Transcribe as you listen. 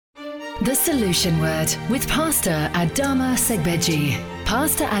The Solution Word with Pastor Adama Segbeji.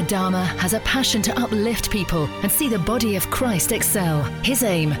 Pastor Adama has a passion to uplift people and see the body of Christ excel. His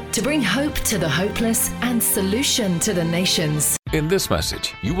aim, to bring hope to the hopeless and solution to the nations. In this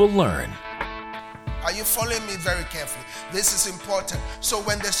message, you will learn. Are you following me very carefully? This is important. So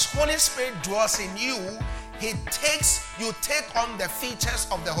when the Holy Spirit dwells in you, you take on the features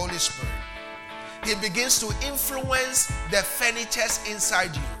of the Holy Spirit. He begins to influence the furnitures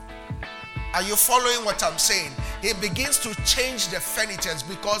inside you. Are you following what I'm saying? He begins to change the furnitures,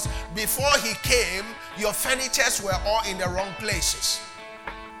 because before he came, your furnitures were all in the wrong places.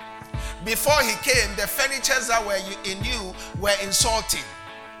 Before he came, the furnitures that were in you were insulting.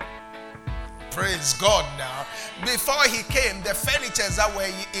 Praise God now. Before he came, the furnitures that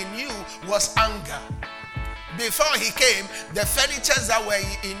were in you was anger. Before he came, the furnitures that were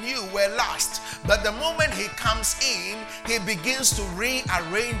in you were lust. But the moment he comes in, he begins to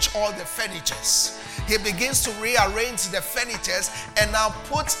rearrange all the furnitures. He begins to rearrange the furnitures and now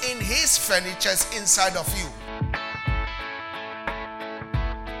puts in his furnitures inside of you.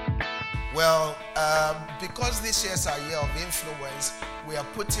 Well, because this year is a year of influence, we are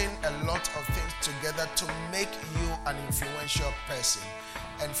putting a lot of things together to make you an influential person.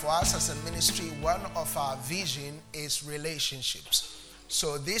 And for us as a ministry, one of our vision is relationships.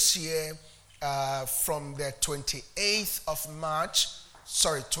 So this year, from the 28th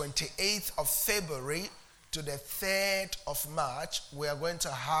of February to the 3rd of March, we are going to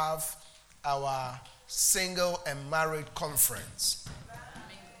have our single and married conference.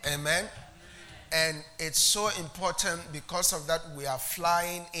 Amen. And it's so important. Because of that, we are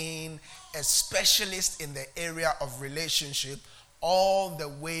flying in a specialist in the area of relationship all the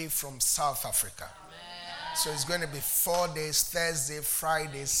way from South Africa. Amen. So it's going to be 4 days: Thursday,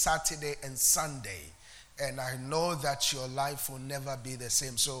 Friday, Saturday, and Sunday. And I know that your life will never be the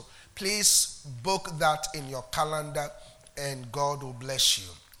same. So please book that in your calendar, and God will bless you.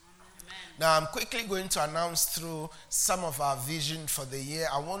 Now, I'm quickly going to announce through some of our vision for the year.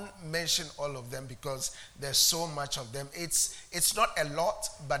 I won't mention all of them because there's so much of them. It's not a lot,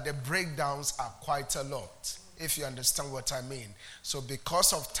 but the breakdowns are quite a lot, if you understand what I mean. So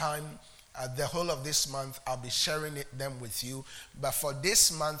because of time, the whole of this month, I'll be sharing them with you. But for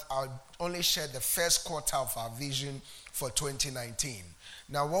this month, I'll only share the first quarter of our vision for 2019.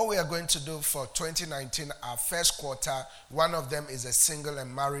 Now, what we are going to do for 2019, our first quarter, one of them is a single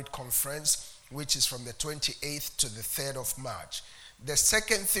and married conference, which is from the 28th to the 3rd of March. The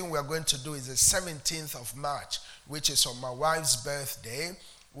second thing we are going to do is the 17th of March, which is on my wife's birthday.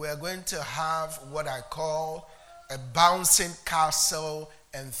 We are going to have what I call a bouncing castle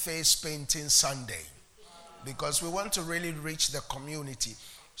and face painting Sunday, because we want to really reach the community.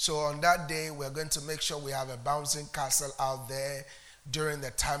 So on that day, we're going to make sure we have a bouncing castle out there during the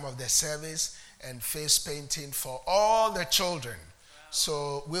time of the service, and face painting for all the children.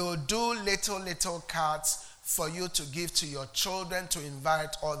 So we will do little cards for you to give to your children to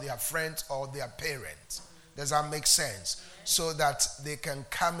invite all their friends or their parents. Does that make sense? So that they can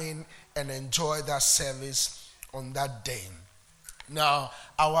come in and enjoy that service on that day. Now,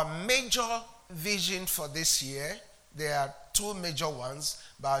 our major vision for this year, there are two major ones,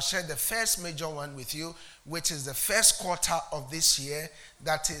 but I'll share the first major one with you, which is the first quarter of this year.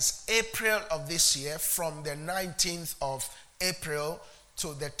 That is April of this year, from the 19th of April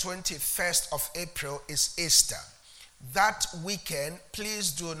to the 21st of April is Easter. That weekend,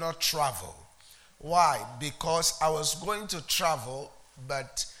 please do not travel. Why? Because I was going to travel,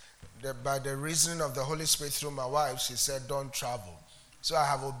 but by the reason of the Holy Spirit through my wife, she said, don't travel. So I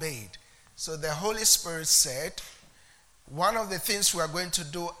have obeyed. So the Holy Spirit said, one of the things we are going to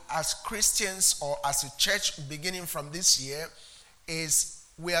do as Christians or as a church beginning from this year is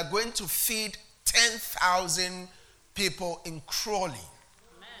we are going to feed 10,000 people in Crawley.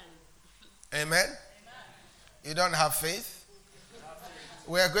 Amen. Amen? Amen. You don't have faith?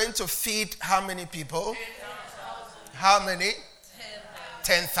 We are going to feed how many people? 10,000. How many?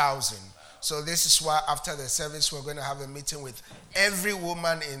 10,000. So this is why after the service we're going to have a meeting with every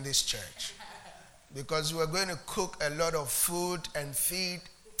woman in this church, because we're going to cook a lot of food and feed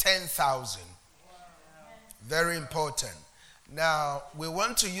 10,000. Very important. Now, we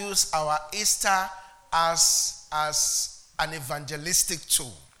want to use our Easter as an evangelistic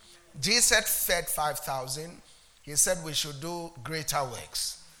tool. Jesus fed 5,000. He said we should do greater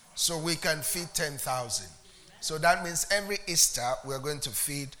works so we can feed 10,000. So that means every Easter we're going to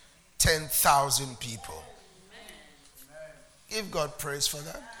feed 10,000 people. Give God praise for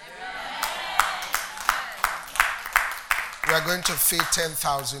that. We are going to feed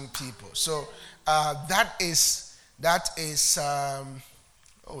 10,000 people. So that is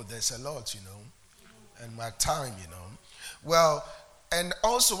Oh, there's a lot, and my time, Well, and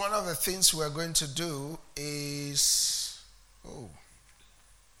also one of the things we're going to do is,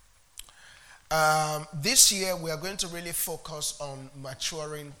 this year we are going to really focus on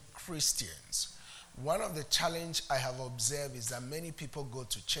maturing Christians. One of the challenge I have observed is that many people go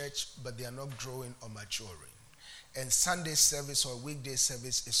to church, but they are not growing or maturing. And Sunday service or weekday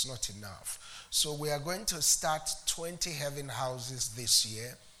service is not enough. So we are going to start 20 heaven houses this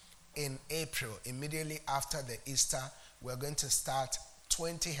year in April. Immediately after the Easter, we are going to start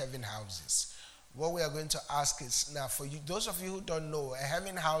 20 heaven houses. What we are going to ask is, now for you, those of you who don't know, a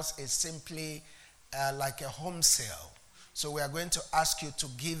heaven house is simply like a home sale. So we are going to ask you to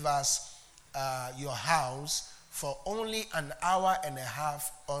give us your house for only an hour and a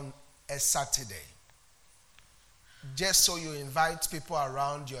half on a Saturday. Just so you invite people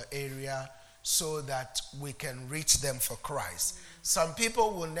around your area so that we can reach them for Christ. Some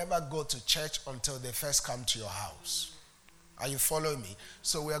people will never go to church until they first come to your house. Are you following me?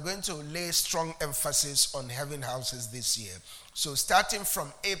 So we are going to lay strong emphasis on heaven houses this year. So starting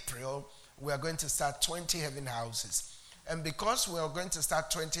from April, we are going to start 20 heaven houses. And because we are going to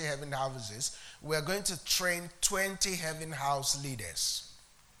start 20 heaven houses, we are going to train 20 heaven house leaders.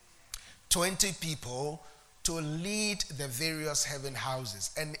 20 people to lead the various heaven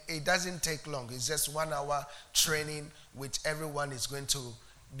houses. And it doesn't take long. It's just 1 hour training which everyone is going to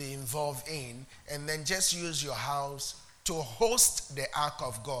be involved in. And then just use your house to host the ark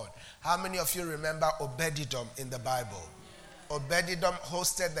of God. How many of you remember Obed-Edom in the Bible? Obed-Edom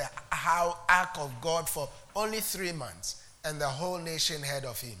hosted the ark of God for only 3 months, and the whole nation heard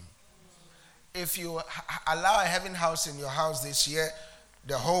of him. If you allow a heaven house in your house this year,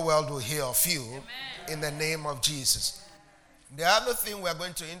 the whole world will hear of you. Amen. In the name of Jesus. The other thing we're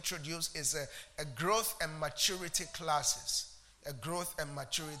going to introduce is a growth and maturity classes. A growth and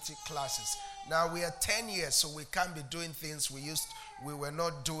maturity classes. Now we are 10 years, so we can't be doing things we were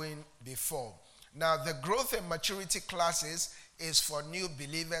not doing before. Now the growth and maturity classes is for new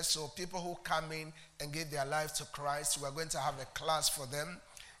believers, so people who come in and give their lives to Christ. We're going to have a class for them.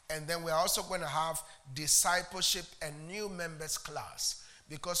 And then we're also going to have discipleship and new members class.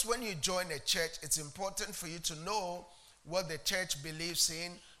 Because when you join a church, it's important for you to know what the church believes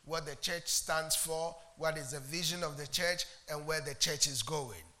in, what the church stands for, what is the vision of the church, and where the church is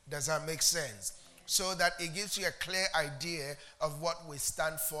going. Does that make sense? So that it gives you a clear idea of what we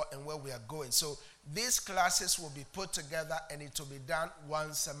stand for and where we are going. So these classes will be put together and it will be done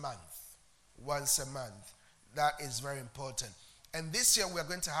once a month. Once a month. That is very important. And this year we're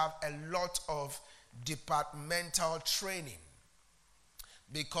going to have a lot of departmental training.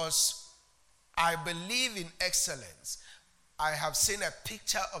 Because I believe in excellence. I have seen a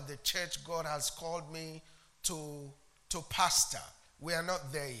picture of the church God has called me to pastor. We are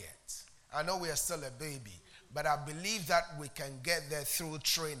not there yet. I know we are still a baby, but I believe that we can get there through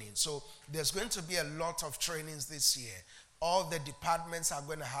training. So there's going to be a lot of trainings this year. All the departments are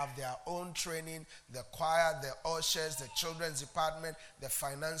going to have their own training. The choir, the ushers, the children's department, the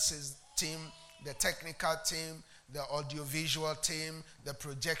finances team, the technical team, the audiovisual team, the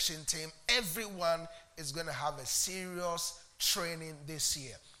projection team. Everyone is going to have a serious training this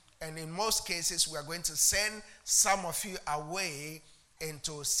year. And in most cases, we are going to send some of you away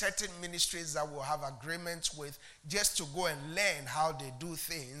into certain ministries that we'll have agreements with just to go and learn how they do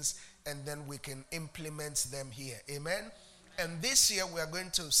things, and then we can implement them here. Amen? And this year, we are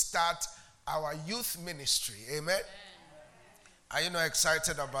going to start our youth ministry. Amen? Are you not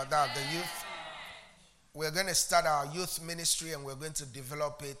excited about that? The youth. We're going to start our youth ministry and we're going to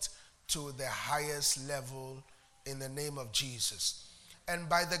develop it to the highest level in the name of Jesus. And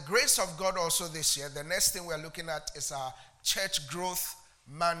by the grace of God also this year, the next thing we're looking at is our church growth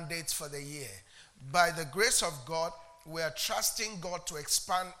mandates for the year. By the grace of God, we are trusting God to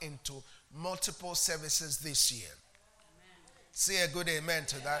expand into multiple services this year. Amen. Say a good amen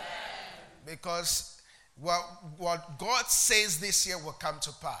to that. Amen. Because what God says this year will come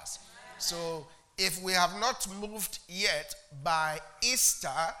to pass. Amen. So if we have not moved yet, by Easter,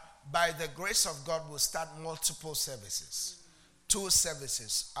 by the grace of God, we'll start multiple services. 2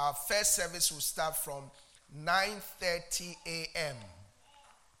 services. Our first service will start from 9:30 a.m.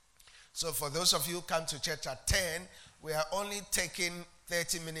 So for those of you who come to church at 10, we are only taking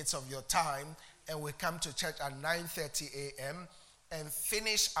 30 minutes of your time, and we come to church at 9:30 a.m. and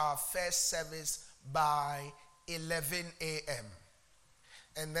finish our first service by 11 a.m.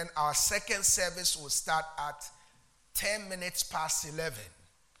 And then our second service will start at 10 minutes past 11.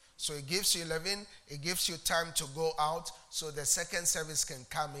 So it gives you 11, it gives you time to go out so the second service can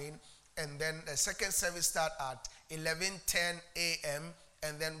come in. And then the second service start at 11:10 a.m.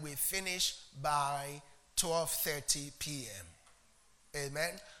 and then we finish by 12:30 p.m.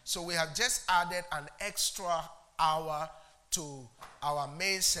 Amen. So we have just added an extra hour to our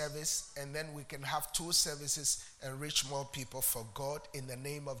main service, and then we can have 2 services and reach more people for God in the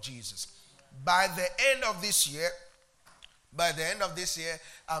name of Jesus. By the end of this year,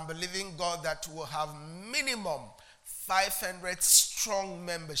 I'm believing God that we'll have minimum 500 strong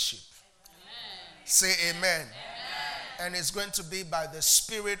membership. Amen. Say amen. Amen. And it's going to be by the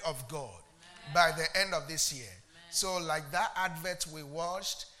Spirit of God. Amen. By the end of this year. Amen. So like that advert we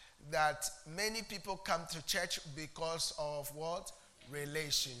watched, that many people come to church because of what?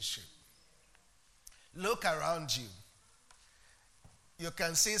 Relationship. Look around you. You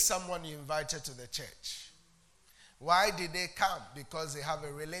can see someone you invited to the church. Why did they come? Because they have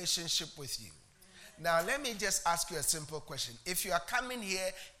a relationship with you. Now, let me just ask you a simple question. If you are coming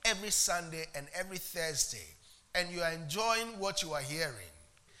here every Sunday and every Thursday, and you are enjoying what you are hearing,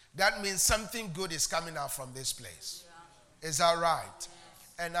 that means something good is coming out from this place. Yeah. Is that right? Yes.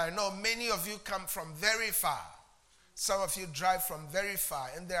 And I know many of you come from very far. Some of you drive from very far,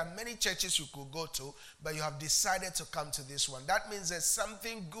 and there are many churches you could go to, but you have decided to come to this one. That means there's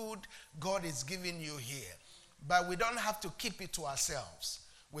something good God is giving you here. But we don't have to keep it to ourselves.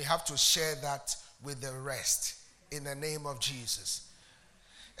 We have to share that with the rest in the name of Jesus.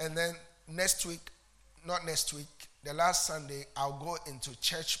 And then the last Sunday, I'll go into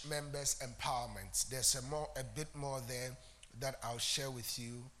church members empowerment. There's a bit more there that I'll share with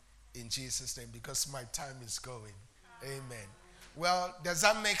you in Jesus' name, because my time is going. Amen. Well, does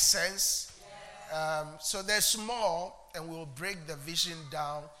that make sense? So there's more, and we'll break the vision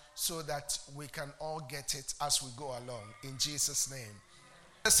down so that we can all get it as we go along in Jesus' name.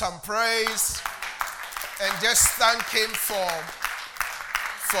 Some praise and just thank him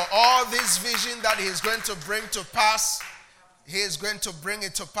for all this vision that he is going to bring to pass. He is going to bring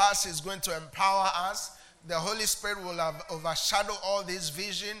it to pass. He is going to empower us. The Holy Spirit will have overshadowed all this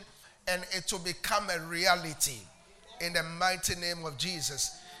vision, and it will become a reality in the mighty name of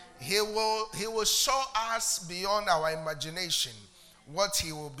Jesus. He will show us beyond our imagination what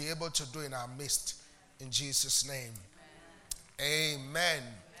he will be able to do in our midst. In Jesus' name. Amen. Amen.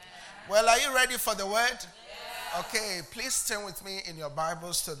 Well, are you ready for the word? Yeah. Okay, please turn with me in your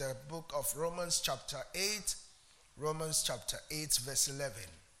Bibles to the book of Romans chapter 8. Romans chapter 8 verse 11.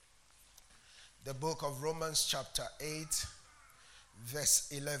 The book of Romans chapter 8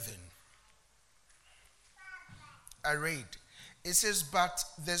 verse 11. I read. It says, but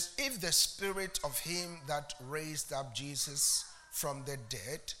if the spirit of him that raised up Jesus from the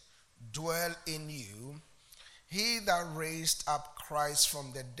dead dwell in you, he that raised up Christ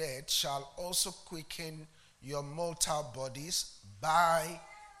from the dead shall also quicken your mortal bodies by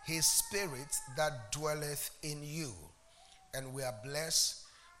his spirit that dwelleth in you. And we are blessed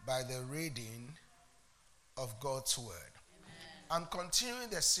by the reading of God's word. Amen. I'm continuing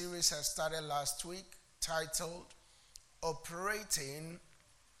the series I started last week, titled Operating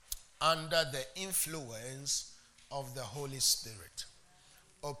Under the Influence of the Holy Spirit.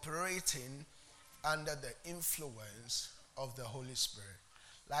 Operating under the influence of the Holy Spirit.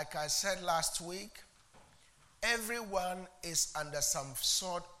 Like I said last week, everyone is under some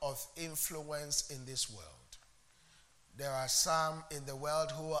sort of influence in this world. There are some in the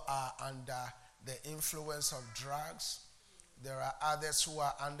world who are under the influence of drugs. There are others who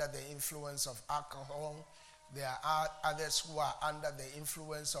are under the influence of alcohol. There are others who are under the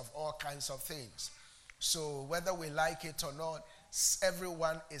influence of all kinds of things. So whether we like it or not,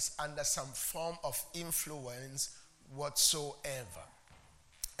 everyone is under some form of influence whatsoever.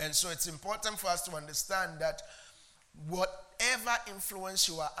 And so it's important for us to understand that whatever influence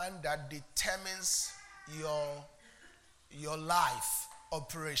you are under determines your life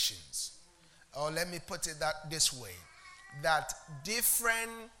operations. Or let me put it this way, that different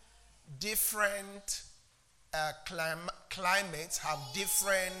climates have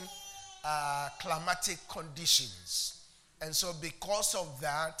different climatic conditions. And so because of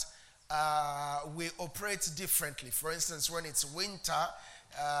that, we operate differently. For instance, when it's winter,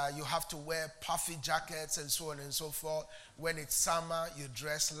 you have to wear puffy jackets and so on and so forth. When it's summer, you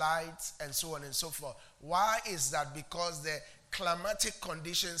dress light and so on and so forth. Why is that? Because the climatic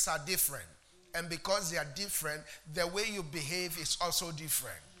conditions are different. And because they are different, the way you behave is also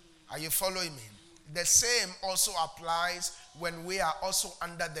different. Are you following me? The same also applies when we are also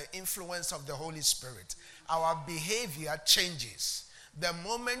under the influence of the Holy Spirit. Our behavior changes. The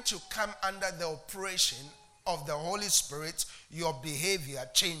moment you come under the operation of the Holy Spirit, your behavior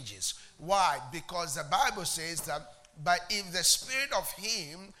changes. Why? Because the Bible says that, but if the Spirit of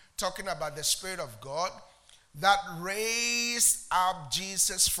him, talking about the Spirit of God, that raised up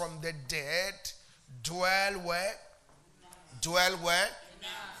Jesus from the dead dwell where? Dwell where?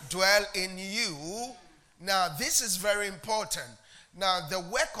 Dwell in you. Now, this is very important. Now, the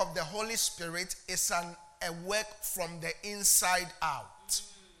work of the Holy Spirit is a work from the inside out.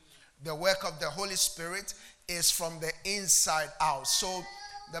 The work of the Holy Spirit is from the inside out. So,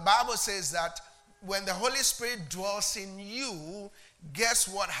 the Bible says that when the Holy Spirit dwells in you, guess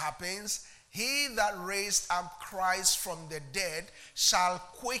what happens? He that raised up Christ from the dead shall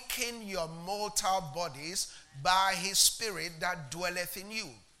quicken your mortal bodies by his Spirit that dwelleth in you.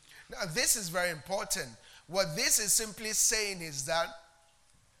 Now, this is very important. What this is simply saying is that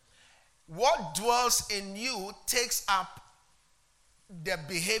what dwells in you takes up the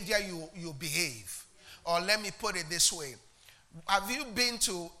behavior you behave. Or let me put it this way. Have you been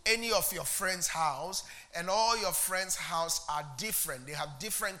to any of your friends' house, and all your friends' house are different? They have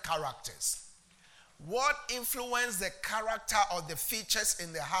different characters. What influences the character or the features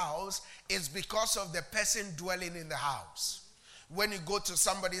in the house is because of the person dwelling in the house. When you go to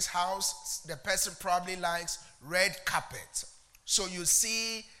somebody's house, the person probably likes red carpet. So you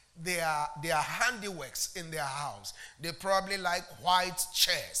see their handiworks in their house. They probably like white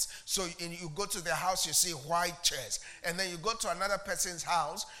chairs. So you go to their house, you see white chairs. And then you go to another person's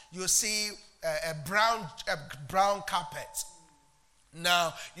house, you see a brown carpet.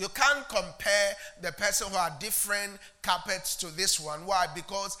 Now, you can't compare the person who had different carpets to this one. Why?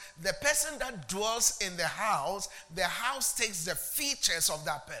 Because the person that dwells in the house takes the features of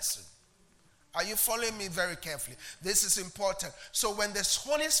that person. Are you following me very carefully? This is important. So when the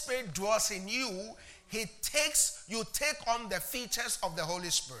Holy Spirit dwells in you, you take on the features of the Holy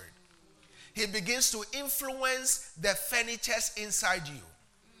Spirit. He begins to influence the furnitures inside you.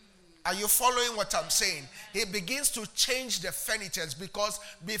 Are you following what I'm saying? He begins to change the furnitures, because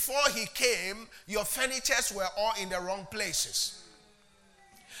before he came, your furnitures were all in the wrong places.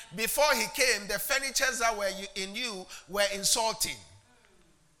 Before he came, the furnitures that were in you were insulting.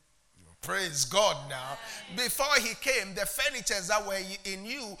 Praise God now. Before he came, the furnitures that were in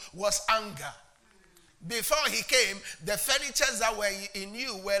you was anger. Before he came, the furnitures that were in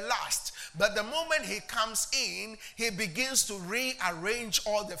you were lust. But the moment he comes in, he begins to rearrange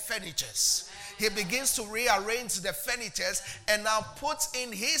all the furnitures. He begins to rearrange the furnitures and now puts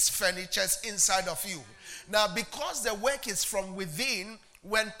in his furnitures inside of you. Now, because the work is from within,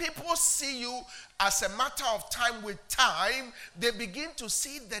 when people see you as a matter of time with time, they begin to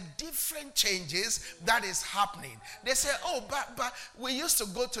see the different changes that is happening. They say, oh, but we used to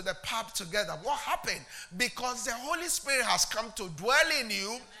go to the pub together. What happened? Because the Holy Spirit has come to dwell in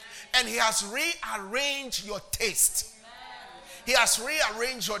you, and he has rearranged your taste. He has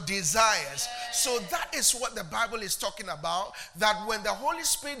rearranged your desires. So that is what the Bible is talking about, that when the Holy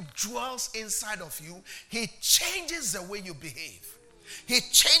Spirit dwells inside of you, he changes the way you behave. He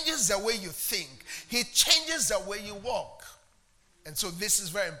changes the way you think. He changes the way you walk. And so this is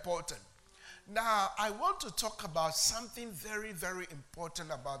very important. Now, I want to talk about something very, very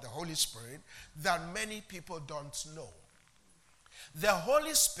important about the Holy Spirit that many people don't know. The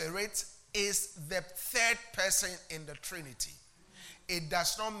Holy Spirit is the third person in the Trinity. It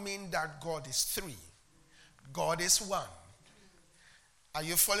does not mean that God is three. God is one. Are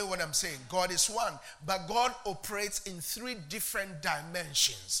you following what I'm saying? God is one, but God operates in three different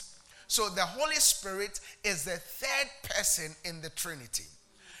dimensions. So the Holy Spirit is the third person in the Trinity.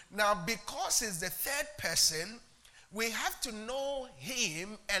 Now, because he's the third person, we have to know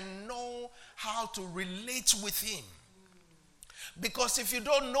him and know how to relate with him. Because if you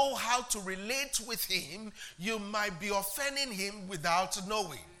don't know how to relate with him, you might be offending him without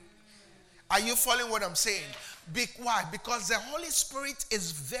knowing. Are you following what I'm saying? Why? Because the Holy Spirit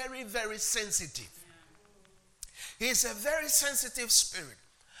is very, very sensitive. He is a very sensitive spirit.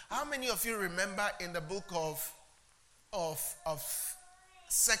 How many of you remember in the book of 2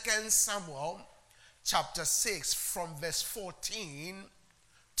 Samuel chapter 6 from verse 14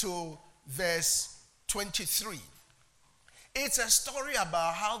 to verse 23? It's a story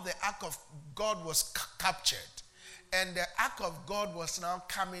about how the Ark of God was captured, and the Ark of God was now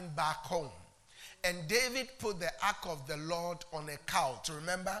coming back home. And David put the Ark of the Lord on a couch,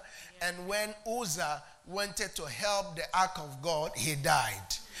 remember? Yeah. And when Uzzah wanted to help the Ark of God, he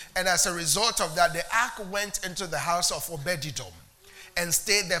died. And as a result of that, the Ark went into the house of Obed-Edom and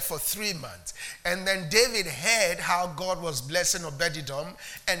stayed there for 3 months. And then David heard how God was blessing Obed-Edom,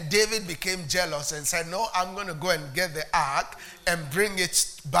 and David became jealous and said, no, I'm going to go and get the Ark and bring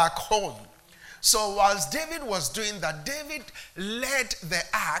it back home. So whilst David was doing that, David led the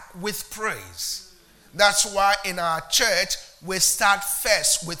Ark with praise. That's why in our church, we start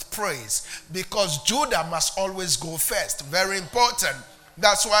first with praise, because Judah must always go first. Very important.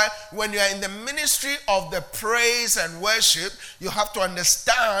 That's why when you are in the ministry of the praise and worship, you have to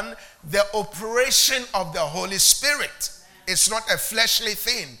understand the operation of the Holy Spirit. It's not a fleshly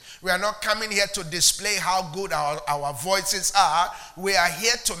thing. We are not coming here to display how good our voices are. We are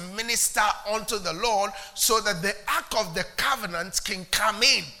here to minister unto the Lord so that the ark of the covenant can come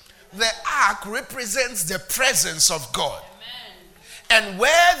in. The ark represents the presence of God. Amen. And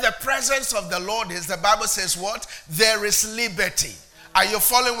where the presence of the Lord is, the Bible says what? There is liberty. Are you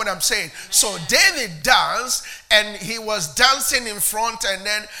following what I'm saying? Amen. So David danced, and he was dancing in front, and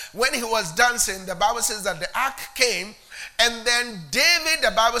then when he was dancing, the Bible says that the ark came, and then David,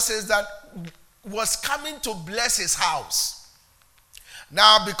 the Bible says that, was coming to bless his house.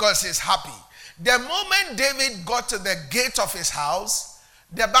 Now, because he's happy. The moment David got to the gate of his house,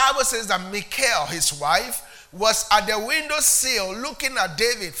 the Bible says that Michal, his wife, was at the windowsill looking at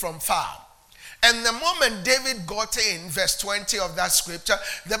David from far. And the moment David got in, verse 20 of that scripture,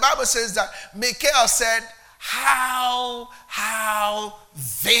 the Bible says that Michal said, how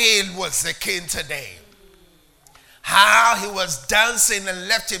veiled was the king today. How he was dancing and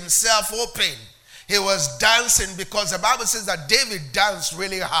left himself open. He was dancing because the Bible says that David danced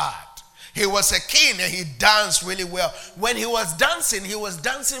really hard. He was a king and he danced really well. When he was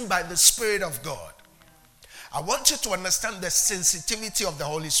dancing by the Spirit of God. I want you to understand the sensitivity of the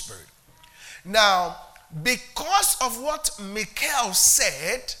Holy Spirit. Now, because of what Michal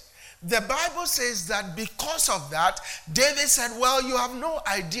said, the Bible says that because of that, David said, well, you have no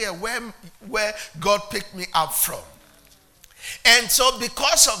idea where God picked me up from. And so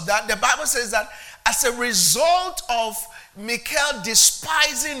because of that, the Bible says that as a result of Michal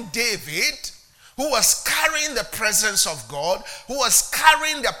despising David, who was carrying the presence of God, who was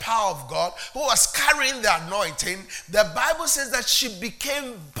carrying the power of God, who was carrying the anointing, the Bible says that she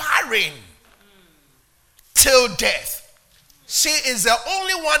became barren till death. She is the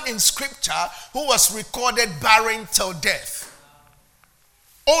only one in scripture who was recorded barren till death.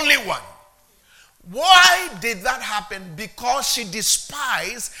 Only one. Why did that happen? Because she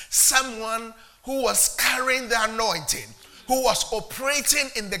despised someone who was carrying the anointing, who was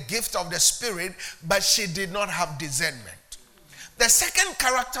operating in the gift of the Spirit, but she did not have discernment. The second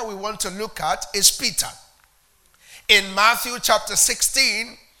character we want to look at is Peter. In Matthew chapter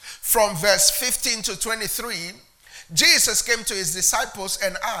 16, from verse 15 to 23, Jesus came to his disciples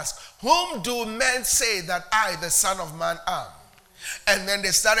and asked, whom do men say that I, the Son of Man, am? And then they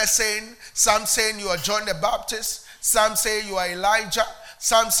started saying, some saying you are John the Baptist, some say you are Elijah,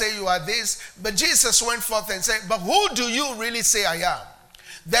 some say you are this. But Jesus went forth and said, but who do you really say I am?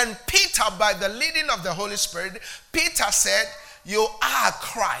 Then Peter, by the leading of the Holy Spirit, Peter said, you are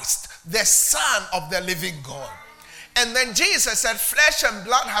Christ, the Son of the living God. And then Jesus said, flesh and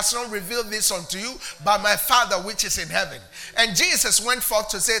blood has not revealed this unto you, but my Father which is in heaven. And Jesus went forth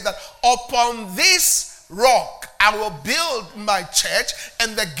to say that upon this rock I will build my church,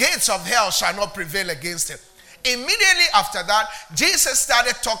 and the gates of hell shall not prevail against it. Immediately after that, Jesus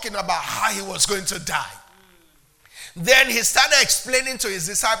started talking about how he was going to die. Then he started explaining to his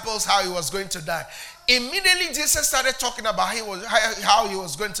disciples how he was going to die. Immediately Jesus started talking about how he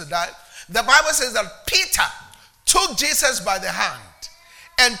was going to die. The Bible says that Peter took Jesus by the hand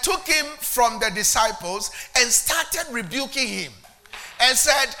and took him from the disciples and started rebuking him and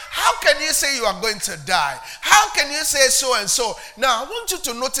said, how can you say you are going to die? How can you say so and so? Now, I want you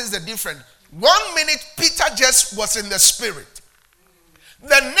to notice the difference. 1 minute, Peter just was in the spirit.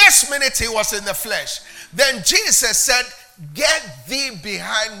 The next minute, he was in the flesh. Then Jesus said, get thee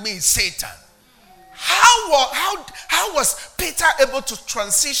behind me, Satan. How was Peter able to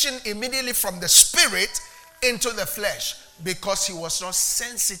transition immediately from the spirit into the flesh? Because he was not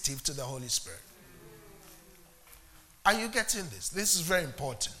sensitive to the Holy Spirit. Are you getting this? This is very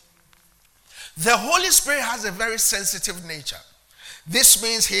important. The Holy Spirit has a very sensitive nature. This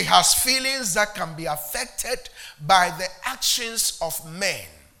means he has feelings that can be affected by the actions of men.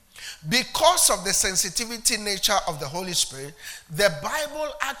 Because of the sensitivity nature of the Holy Spirit, the Bible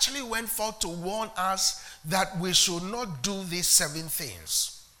actually went forth to warn us that we should not do these 7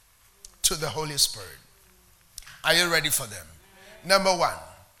 things to the Holy Spirit. Are you ready for them? Number 1.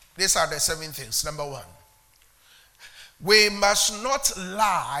 These are the 7 things. Number 1. We must not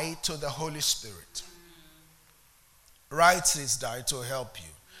lie to the Holy Spirit. Write this down to help you.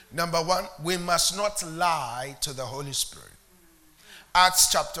 Number 1, we must not lie to the Holy Spirit.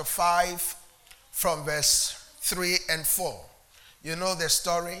 Acts chapter 5 from verse 3 and 4. You know the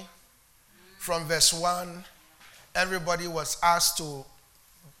story? From verse 1, everybody was asked to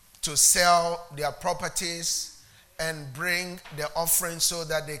sell their properties and bring the offering so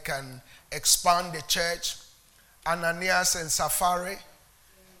that they can expand the church. Ananias and Sapphira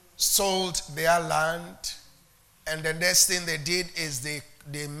sold their land, and the next thing they did is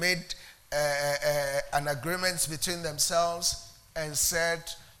they made an agreement between themselves and said,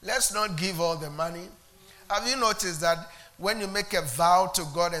 let's not give all the money. Have you noticed that when you make a vow to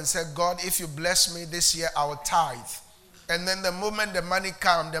God and say, God, if you bless me this year, I will tithe. And then the moment the money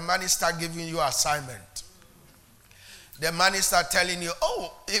comes, the money start giving you assignment. The money start telling you,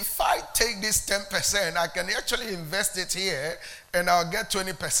 oh, if I take this 10%, I can actually invest it here and I'll get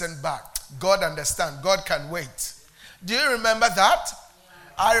 20% back. God understands. God can wait. Do you remember that?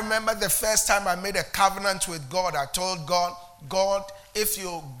 I remember the first time I made a covenant with God. I told God, God, if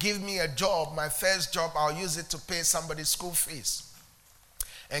you give me a job, my first job, I'll use it to pay somebody's school fees.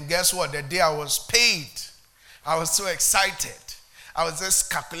 And guess what? The day I was paid, I was so excited. I was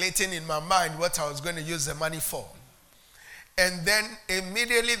just calculating in my mind what I was going to use the money for. And then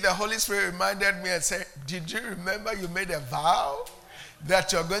immediately the Holy Spirit reminded me and said, did you remember you made a vow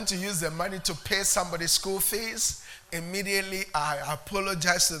that you're going to use the money to pay somebody's school fees? Immediately I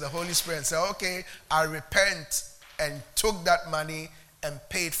apologized to the Holy Spirit and said, okay, I repent, and took that money and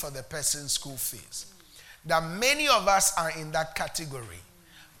paid for the person's school fees. Now many of us are in that category.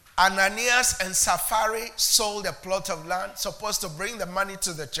 Ananias and Sapphira sold a plot of land, supposed to bring the money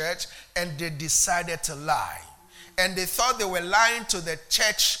to the church, and they decided to lie. And they thought they were lying to the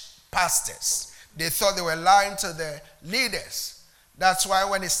church pastors. They thought they were lying to the leaders. That's why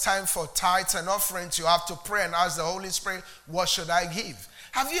when it's time for tithes and offerings, you have to pray and ask the Holy Spirit, what should I give?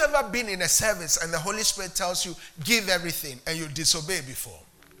 Have you ever been in a service and the Holy Spirit tells you, give everything, and you disobey before?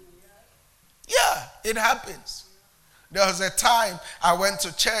 Yeah, it happens. There was a time I went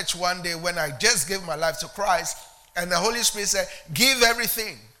to church one day when I just gave my life to Christ, and the Holy Spirit said, give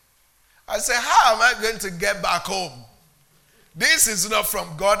everything. I said, how am I going to get back home? This is not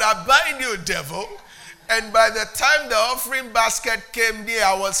from God. I bind you, devil. And by the time the offering basket came near,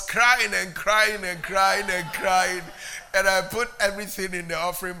 I was crying and crying and crying and crying. And I put everything in the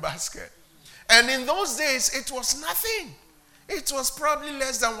offering basket. And in those days, it was nothing. It was probably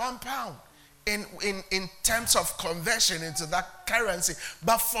less than £1 in terms of conversion into that currency.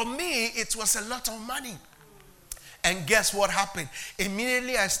 But for me, it was a lot of money. And guess what happened?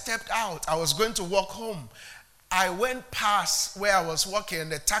 Immediately I stepped out. I was going to walk home. I went past where I was walking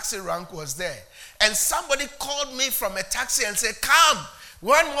and the taxi rank was there. And somebody called me from a taxi and said, come,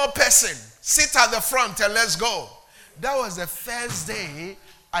 one more person, sit at the front and let's go. That was the first day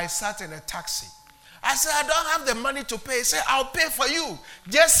I sat in a taxi. I said, I don't have the money to pay. He said, I'll pay for you.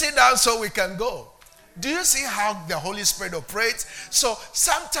 Just sit down so we can go. Do you see how the Holy Spirit operates? So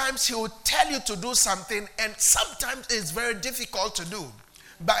sometimes he will tell you to do something, and sometimes it's very difficult to do.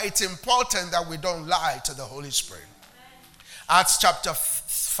 But it's important that we don't lie to the Holy Spirit. Acts chapter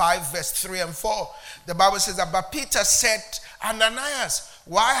 5 verse 3 and 4. The Bible says that, but Peter said, Ananias,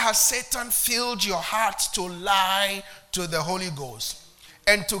 why has Satan filled your heart to lie to the Holy Ghost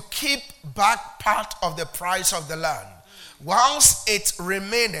and to keep back part of the price of the land? Whilst it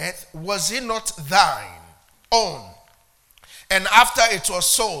remaineth, was it not thine own? And after it was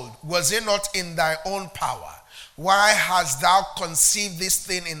sold, was it not in thy own power? Why hast thou conceived this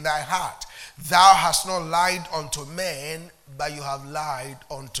thing in thy heart? Thou hast not lied unto men, but you have lied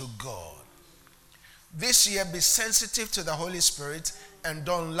unto God. This year, be sensitive to the Holy Spirit and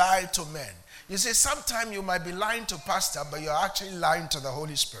don't lie to men. You see, sometimes you might be lying to pastor, but you're actually lying to the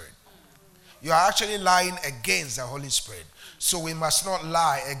Holy Spirit. You are actually lying against the Holy Spirit. So we must not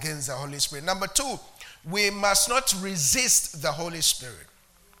lie against the Holy Spirit. Number 2, we must not resist the Holy Spirit.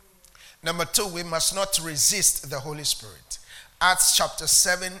 Number 2, we must not resist the Holy Spirit. Acts chapter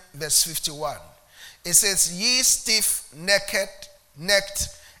 7, verse 51. It says, ye stiff-necked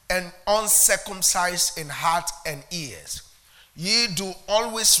and uncircumcised in heart and ears, ye do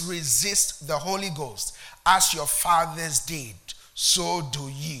always resist the Holy Ghost, as your fathers did, so do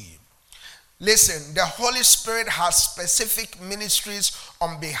ye. Listen, the Holy Spirit has specific ministries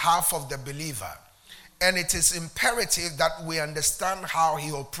on behalf of the believer. And it is imperative that we understand how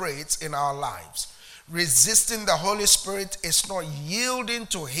he operates in our lives. Resisting the Holy Spirit is not yielding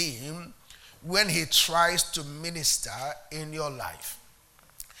to him when he tries to minister in your life.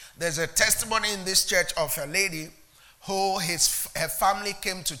 There's a testimony in this church of a lady who her family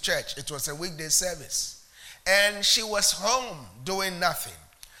came to church. It was a weekday service. And she was home doing nothing.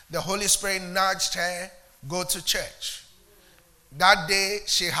 The Holy Spirit nudged her, go to church. That day,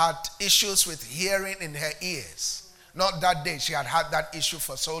 she had issues with hearing in her ears. Not that day, she had had that issue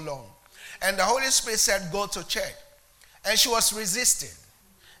for so long. And the Holy Spirit said, go to church. And she was resisting.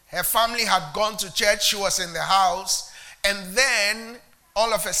 Her family had gone to church. She was in the house. And then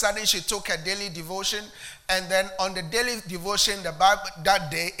all of a sudden she took her daily devotion. And then on the daily devotion, the Bible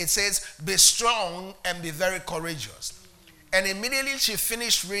that day, it says, be strong and be very courageous. And immediately she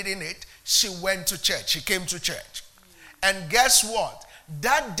finished reading it, she went to church. She came to church. And guess what?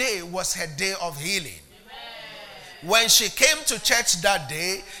 That day was her day of healing. When she came to church that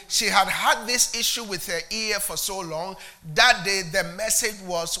day, she had had this issue with her ear for so long. That day, the message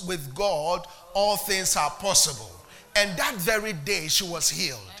was, with God, all things are possible. And that very day, she was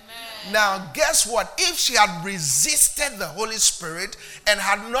healed. Amen. Now, guess what? If she had resisted the Holy Spirit and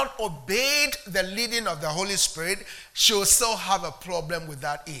had not obeyed the leading of the Holy Spirit, she will still have a problem with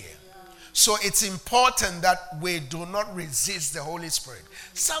that ear. So it's important that we do not resist the Holy Spirit.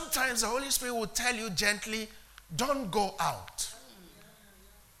 Sometimes the Holy Spirit will tell you gently, don't go out.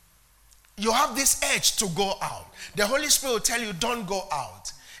 You have this urge to go out. The Holy Spirit will tell you, don't go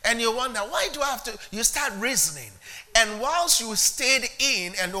out. And you wonder, why do I have to? You start reasoning. And whilst you stayed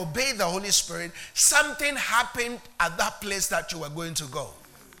in and obeyed the Holy Spirit, something happened at that place that you were going to go.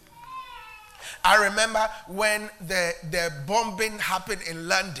 I remember when the bombing happened in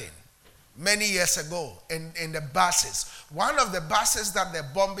London many years ago in the buses. One of the buses that the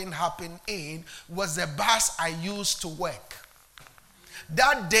bombing happened in was the bus I used to work.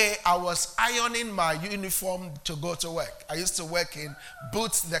 That day I was ironing my uniform to go to work. I used to work in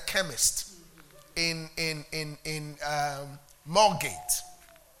Boots the Chemist in Moorgate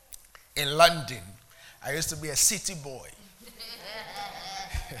in London. I used to be a city boy.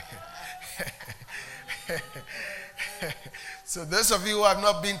 So those of you who have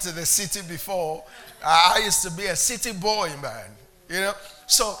not been to the city before, I used to be a city boy, man. You know?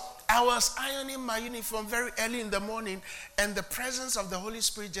 So I was ironing my uniform very early in the morning, and the presence of the Holy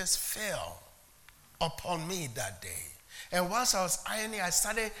Spirit just fell upon me that day. And whilst I was ironing, I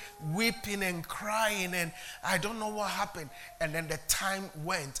started weeping and crying, and I don't know what happened. And then the time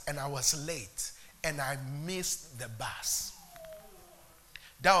went, and I was late, and I missed the bus.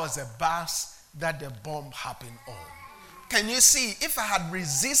 That was the bus that the bomb happened on. Can you see, if I had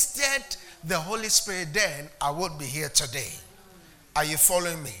resisted the Holy Spirit then, I would be here today. Are you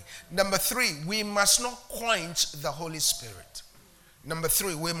following me? Number 3, we must not quench the Holy Spirit. Number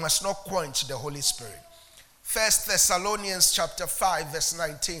 3, we must not quench the Holy Spirit. 1 Thessalonians chapter 5 verse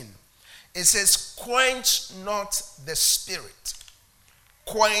 19. It says, quench not the Spirit.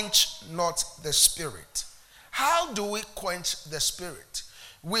 Quench not the Spirit. How do we quench the Spirit?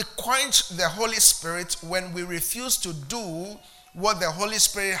 We quench the Holy Spirit when we refuse to do what the Holy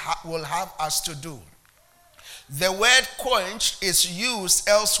Spirit will have us to do. The word quench is used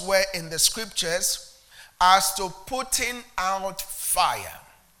elsewhere in the scriptures as to putting out fire.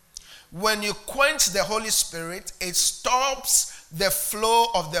 When you quench the Holy Spirit, it stops the flow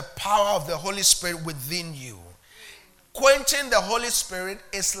of the power of the Holy Spirit within you. Quenching the Holy Spirit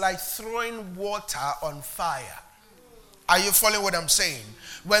is like throwing water on fire. Are you following what I'm saying?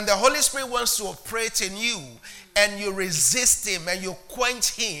 When the Holy Spirit wants to operate in you and you resist him and you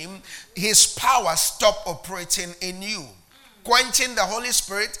quench him, his power stops operating in you. Quenching the Holy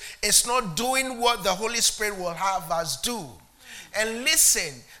Spirit is not doing what the Holy Spirit will have us do. And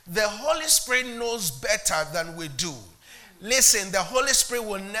listen, the Holy Spirit knows better than we do. Listen, the Holy Spirit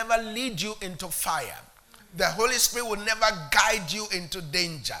will never lead you into fire. The Holy Spirit will never guide you into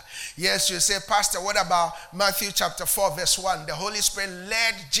danger. Yes, you say, Pastor, what about Matthew chapter 4 verse 1? The Holy Spirit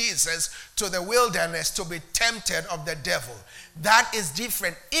led Jesus to the wilderness to be tempted of the devil. That is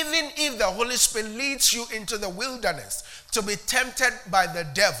different. Even if the Holy Spirit leads you into the wilderness to be tempted by the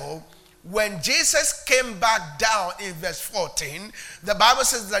devil, when Jesus came back down in verse 14, the Bible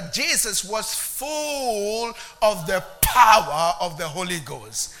says that Jesus was full of the power of the Holy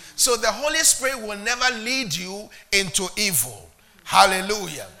Ghost. So the Holy Spirit will never lead you into evil.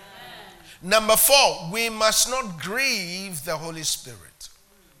 Hallelujah. Amen. Number 4, we must not grieve the Holy Spirit.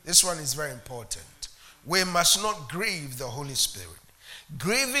 This one is very important. We must not grieve the Holy Spirit.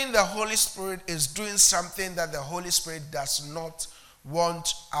 Grieving the Holy Spirit is doing something that the Holy Spirit does not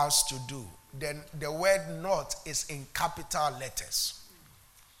want us to do. Then the word not is in capital letters.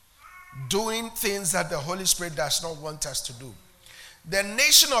 Doing things that the Holy Spirit does not want us to do. The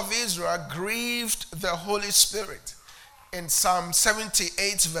nation of Israel grieved the Holy Spirit. In Psalm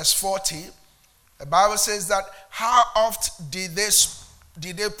 78 verse 40, the Bible says that how oft did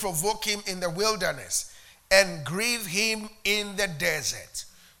they provoke him in the wilderness and grieve him in the desert.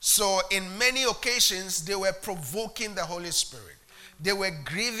 So in many occasions they were provoking the Holy Spirit. They were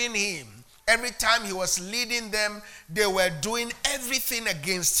grieving him. Every time he was leading them, they were doing everything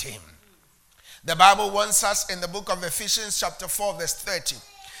against him. The Bible warns us in the book of Ephesians chapter 4 verse 30.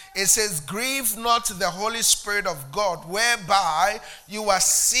 It says, grieve not the Holy Spirit of God, whereby you are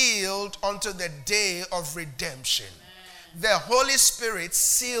sealed unto the day of redemption. Amen. The Holy Spirit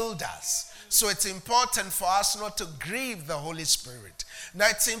sealed us. So it's important for us not to grieve the Holy Spirit. Now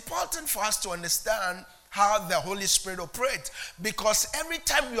it's important for us to understand how the Holy Spirit operates, because every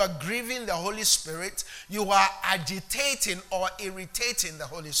time you are grieving the Holy Spirit, you are agitating or irritating the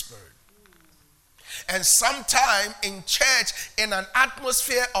Holy Spirit. And sometime in church, in an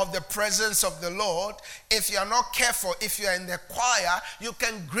atmosphere of the presence of the Lord, if you are not careful, if you are in the choir, you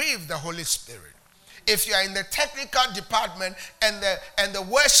can grieve the Holy Spirit. If you are in the technical department and the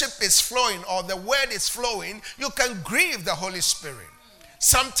worship is flowing or the word is flowing, you can grieve the Holy Spirit.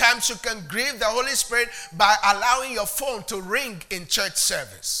 Sometimes you can grieve the Holy Spirit by allowing your phone to ring in church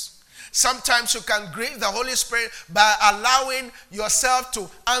service. Sometimes you can grieve the Holy Spirit by allowing yourself to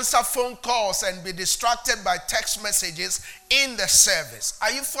answer phone calls and be distracted by text messages in the service.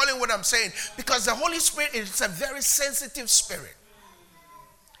 Are you following what I'm saying? Because the Holy Spirit is a very sensitive spirit.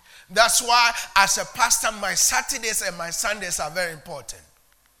 That's why as a pastor, my Saturdays and my Sundays are very important.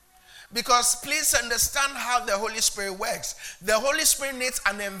 Because please understand how the Holy Spirit works. The Holy Spirit needs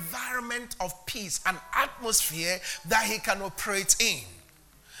an environment of peace, an atmosphere that he can operate in.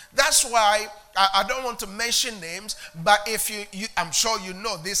 That's why I don't want to mention names, but if you I'm sure you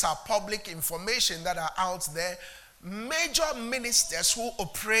know these are public information that are out there. Major ministers who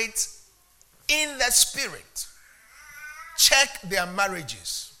operate in the Spirit, check their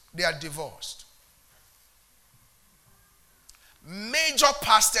marriages. They are divorced. Major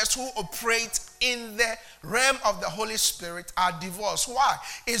pastors who operate in the realm of the Holy Spirit are divorced. Why?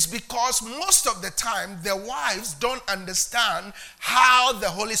 It's because most of the time the wives don't understand how the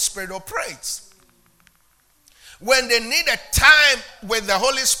Holy Spirit operates. When they need a time with the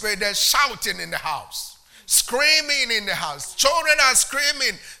Holy Spirit, they're shouting in the house, screaming in the house. Children are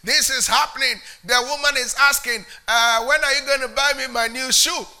screaming. This is happening. The woman is asking, when are you going to buy me my new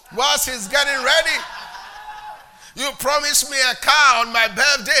shoe? Whilst he's getting ready. You promised me a car on my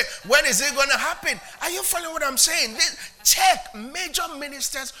birthday. When is it going to happen? Are you following what I'm saying? Check major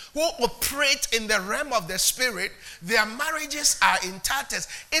ministers who operate in the realm of the Spirit. Their marriages are in tatters.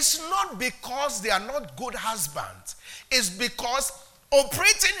 It's not because they are not good husbands. It's because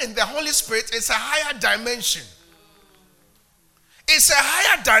operating in the Holy Spirit is a higher dimension. It's a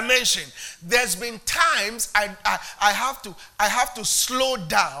higher dimension. There's been times I have to slow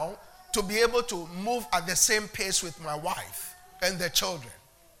down to be able to move at the same pace with my wife and the children.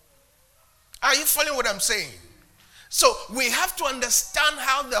 Are you following what I'm saying? So we have to understand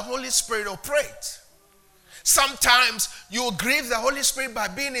how the Holy Spirit operates. Sometimes you will grieve the Holy Spirit by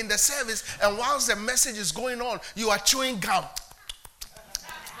being in the service, and whilst the message is going on, you are chewing gum.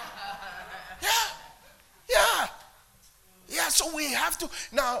 Yeah, so we have to.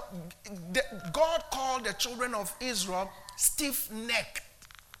 Now, God called the children of Israel stiff-necked.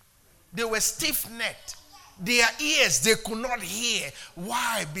 They were stiff-necked. Their ears, they could not hear.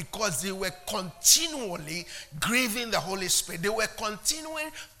 Why? Because they were continually grieving the Holy Spirit. They were continually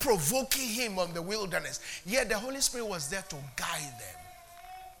provoking him on the wilderness. Yet the Holy Spirit was there to guide them.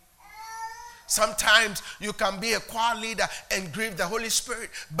 Sometimes you can be a choir leader and grieve the Holy Spirit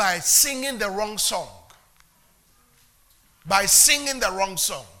by singing the wrong song. By singing the wrong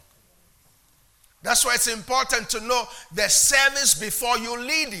song. That's why it's important to know the service before you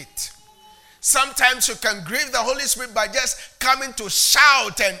lead it. Sometimes you can grieve the Holy Spirit by just coming to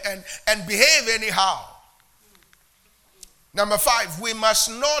shout and behave anyhow. Number 5, we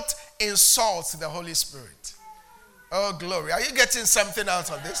must not insult the Holy Spirit. Oh, glory. Are you getting something out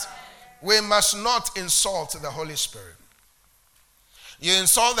of this? We must not insult the Holy Spirit. You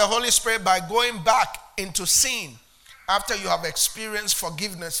insult the Holy Spirit by going back into sin after you have experienced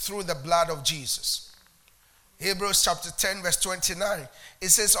forgiveness through the blood of Jesus. Hebrews chapter 10 verse 29. It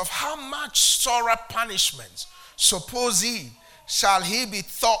says, of how much sorrow punishment, suppose ye, shall he be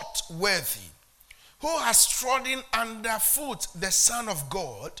thought worthy, who has trodden under foot the Son of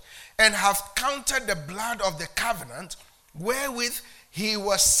God, and hath counted the blood of the covenant, wherewith he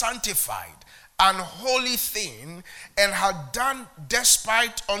was sanctified, an holy thing, and had done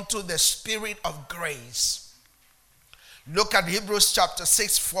despite unto the Spirit of grace. Look at Hebrews chapter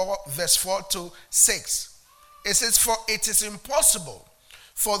 6, verse 4 to 6. It says, for it is impossible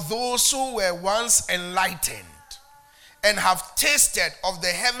for those who were once enlightened and have tasted of the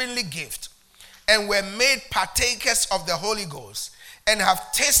heavenly gift and were made partakers of the Holy Ghost and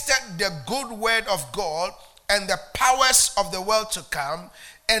have tasted the good word of God and the powers of the world to come,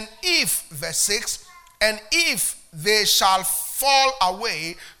 and if, verse 6, and if they shall fall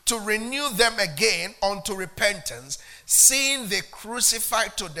away, to renew them again unto repentance, seeing they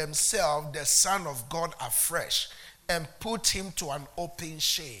crucified to themselves the Son of God afresh and put him to an open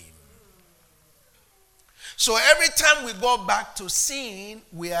shame. So every time we go back to sin,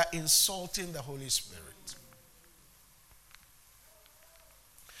 we are insulting the Holy Spirit.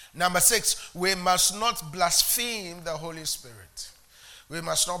 Number 6, we must not blaspheme the Holy Spirit. We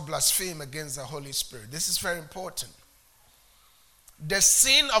must not blaspheme against the Holy Spirit. This is very important. The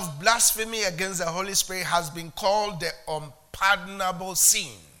sin of blasphemy against the Holy Spirit has been called the unpardonable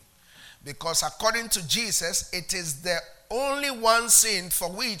sin, because according to Jesus, it is the only one sin for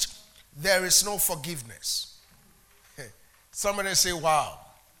which there is no forgiveness. Somebody say, wow.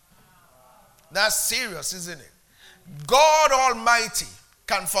 That's serious, isn't it? God Almighty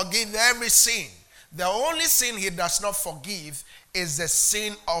can forgive every sin. The only sin he does not forgive is the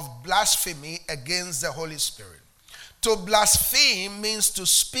sin of blasphemy against the Holy Spirit. To blaspheme means to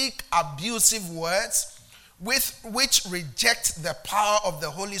speak abusive words which reject the power of the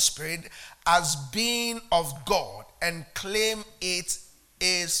Holy Spirit as being of God and claim it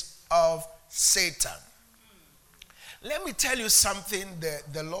is of Satan. Let me tell you something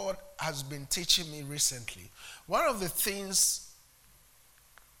that the Lord has been teaching me recently. One of the things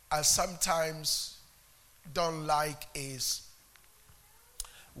I sometimes don't like is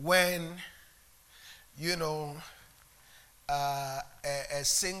when, a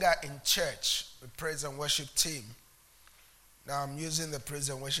singer in church, a praise and worship team. Now I'm using the praise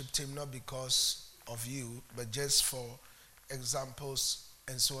and worship team not because of you, but just for examples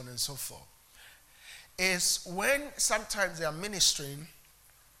and so on and so forth. Is when sometimes they are ministering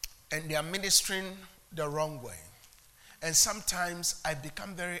and they are ministering the wrong way. And sometimes I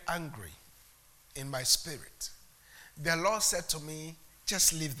become very angry in my spirit. The Lord said to me,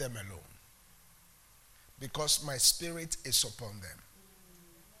 just leave them alone, because my spirit is upon them.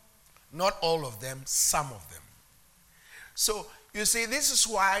 Not all of them, some of them. So, you see, this is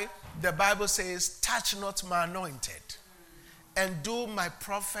why the Bible says, touch not my anointed and do my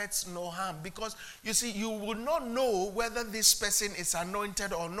prophets no harm. Because, you see, you will not know whether this person is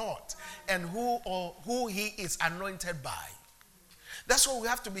anointed or not, and who he is anointed by. That's why we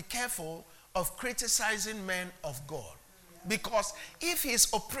have to be careful of criticizing men of God. Because if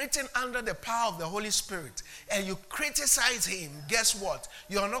he's operating under the power of the Holy Spirit and you criticize him, guess what?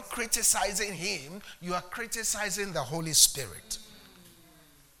 You are not criticizing him, you are criticizing the Holy Spirit.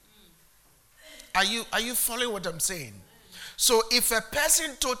 Are you following what I'm saying? So if a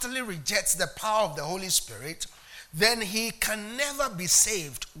person totally rejects the power of the Holy Spirit, then he can never be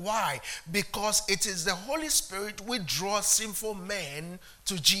saved. Why? Because it is the Holy Spirit which draws sinful men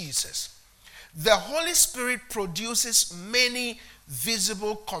to Jesus. The Holy Spirit produces many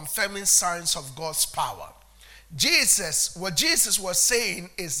visible confirming signs of God's power. What Jesus was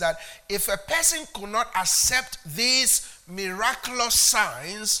saying is that if a person could not accept these miraculous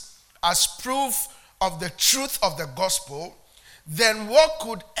signs as proof of the truth of the gospel, then what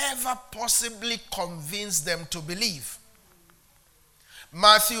could ever possibly convince them to believe?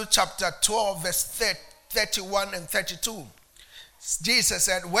 Matthew chapter 12, verse 31 and 32. Jesus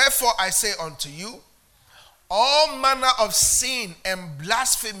said, wherefore I say unto you, all manner of sin and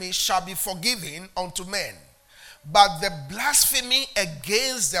blasphemy shall be forgiven unto men, but the blasphemy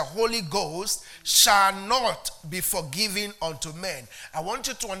against the Holy Ghost shall not be forgiven unto men. I want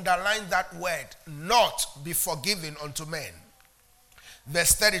you to underline that word, not be forgiven unto men.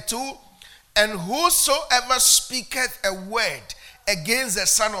 Verse 32, and whosoever speaketh a word against the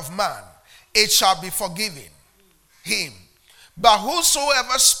Son of Man, it shall be forgiven him. But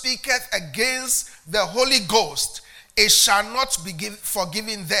whosoever speaketh against the Holy Ghost, it shall not be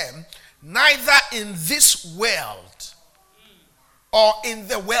forgiven them, neither in this world or in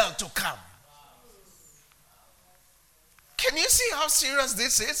the world to come. Can you see how serious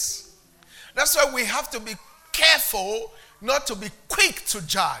this is? That's why we have to be careful not to be quick to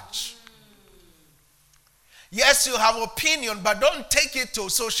judge. Yes, you have opinion, but don't take it to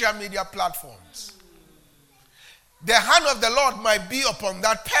social media platforms. The hand of the Lord might be upon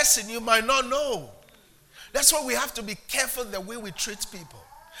that person. You might not know. That's why we have to be careful the way we treat people.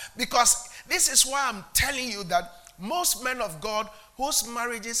 Because this is why I'm telling you that most men of God whose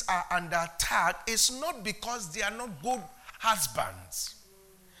marriages are under attack is not because they are not good husbands.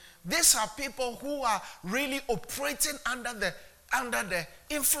 These are people who are really operating under the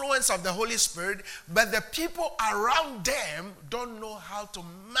influence of the Holy Spirit, but the people around them don't know how to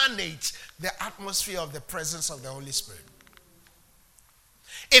manage the atmosphere of the presence of the Holy Spirit.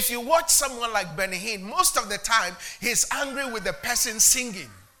 If you watch someone like Benny Hinn, most of the time he's angry with the person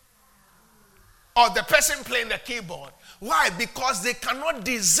singing. or the person playing the keyboard. Why? Because they cannot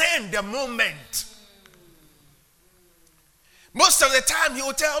discern the moment. Most of the time, he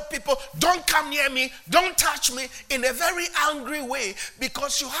will tell people, don't come near me, don't touch me, in a very angry way,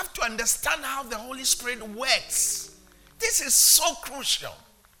 because you have to understand how the Holy Spirit works. This is so crucial.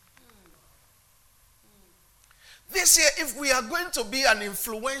 This year, if we are going to be an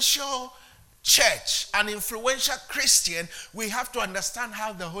influential church, an influential Christian, we have to understand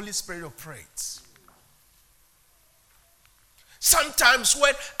how the Holy Spirit operates. Sometimes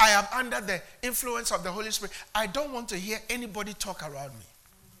when I am under the influence of the Holy Spirit, I don't want to hear anybody talk around me.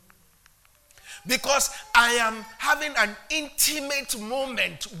 Because I am having an intimate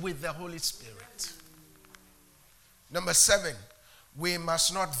moment with the Holy Spirit. Number 7, we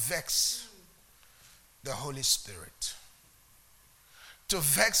must not vex the Holy Spirit. To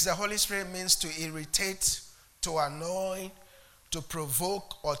vex the Holy Spirit means to irritate, to annoy, to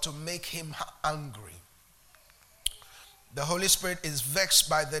provoke, or to make him angry. The Holy Spirit is vexed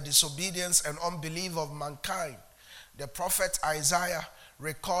by the disobedience and unbelief of mankind. The prophet Isaiah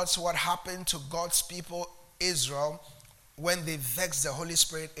records what happened to God's people, Israel, when they vexed the Holy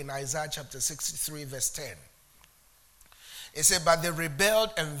Spirit in Isaiah chapter 63, verse 10. It said, but they rebelled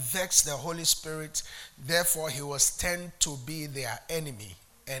and vexed the Holy Spirit. Therefore, he was turned to be their enemy,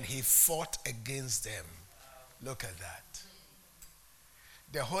 and he fought against them. Look at that.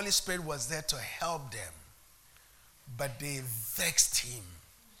 The Holy Spirit was there to help them, but they vexed him,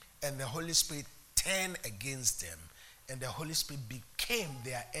 and the Holy Spirit turned against them, and the Holy Spirit became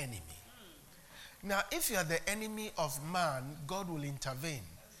their enemy. Now, if you are the enemy of man, God will intervene.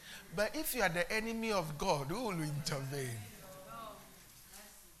 But if you are the enemy of God, who will intervene?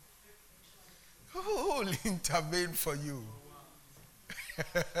 Who will intervene for you?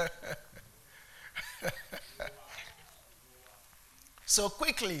 So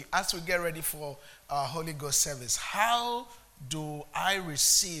quickly, as we get ready for our Holy Ghost service, how do I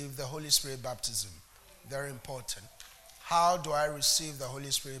receive the Holy Spirit baptism? Very important. How do I receive the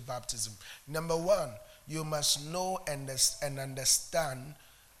Holy Spirit baptism? Number 1, you must know and understand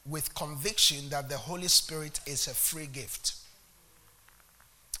with conviction that the Holy Spirit is a free gift.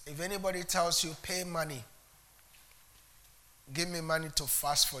 If anybody tells you, pay money, give me money to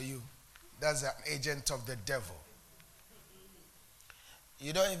fast for you, that's an agent of the devil.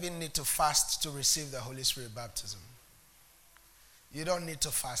 You don't even need to fast to receive the Holy Spirit baptism. You don't need to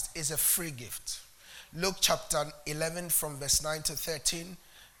fast. It's a free gift. Luke chapter 11 from verse 9 to 13.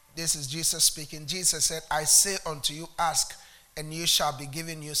 This is Jesus speaking. Jesus said, I say unto you, ask, and you shall be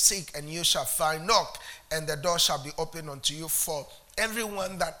given you. Seek, and you shall find. Knock, and the door shall be opened unto you. For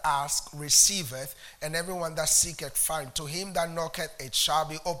everyone that asketh receiveth, and everyone that seeketh find. To him that knocketh it shall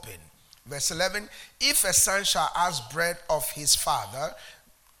be opened. Verse 11, if a son shall ask bread of his father,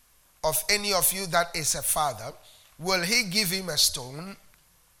 of any of you that is a father, will he give him a stone?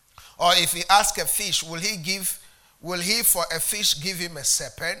 Or if he ask a fish, will he for a fish give him a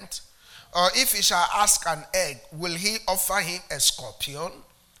serpent? Or if he shall ask an egg, will he offer him a scorpion?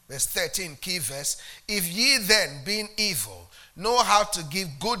 Verse 13, key verse. If ye then, being evil, know how to give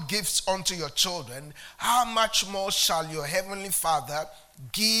good gifts unto your children, how much more shall your heavenly Father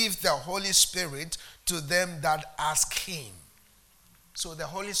give the Holy Spirit to them that ask him? So the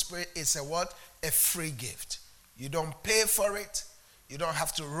Holy Spirit is a what? A free gift. You don't pay for it. You don't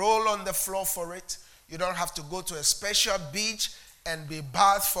have to roll on the floor for it. You don't have to go to a special beach and be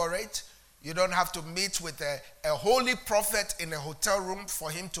bathed for it. You don't have to meet with a holy prophet in a hotel room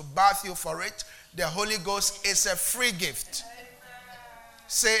for him to bath you for it. The Holy Ghost is a free gift. Amen.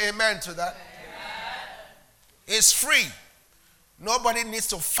 Say amen to that. Amen. It's free. Nobody needs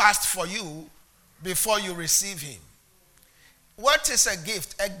to fast for you before you receive him. What is a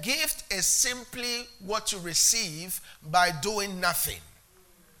gift? A gift is simply what you receive by doing nothing.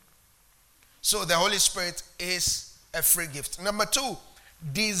 So the Holy Spirit is a free gift. Number 2,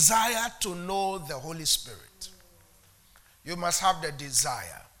 desire to know the Holy Spirit. You must have the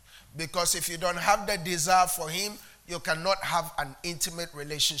desire. Because if you don't have the desire for him, you cannot have an intimate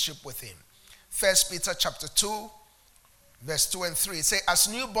relationship with him. 1 Peter chapter 2, verse 2 and 3. It says, as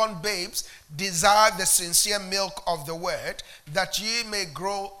newborn babes, desire the sincere milk of the word, that ye may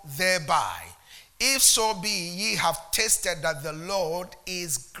grow thereby. If so be ye have tasted that the Lord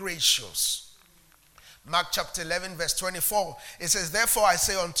is gracious. Mark chapter 11, verse 24. It says, therefore I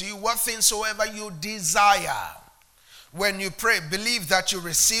say unto you, what things soever you desire, when you pray, believe that you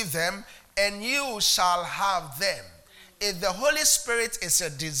receive them, and you shall have them. If the Holy Spirit is a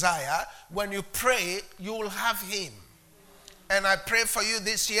desire, when you pray, you will have him. And I pray for you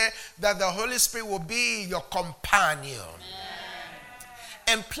this year that the Holy Spirit will be your companion.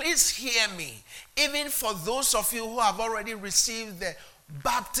 And please hear me. Even for those of you who have already received the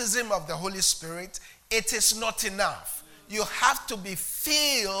baptism of the Holy Spirit, it is not enough. You have to be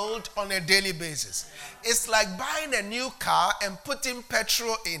filled on a daily basis. It's like buying a new car and putting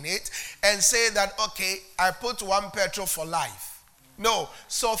petrol in it and say that, okay, I put 1 petrol for life. No,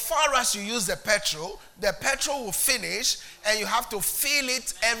 so far as you use the petrol will finish and you have to fill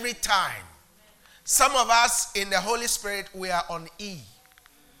it every time. Some of us in the Holy Spirit, we are on E.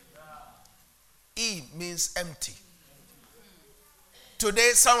 E means empty.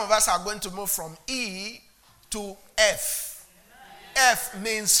 Today, some of us are going to move from E to F. F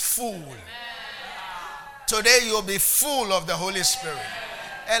means full. Today, you'll be full of the Holy Spirit.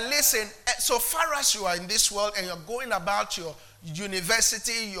 And listen, so far as you are in this world and you're going about your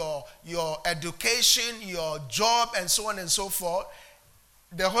university, your education, your job, and so on and so forth,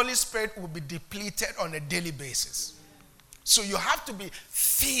 the Holy Spirit will be depleted on a daily basis. So you have to be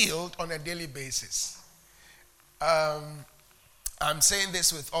filled on a daily basis. I'm saying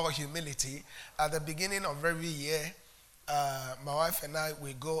this with all humility. At the beginning of every year, my wife and I,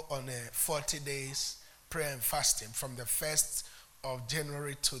 we go on a 40 days prayer and fasting from the 1st of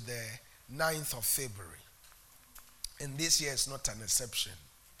January to the 9th of February. And this year is not an exception.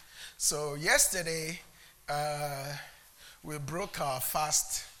 So yesterday, we broke our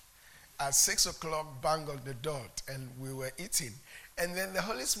fast at 6 o'clock, bang on the dot, and we were eating. And then the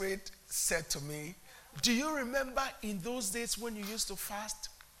Holy Spirit said to me, do you remember in those days when you used to fast,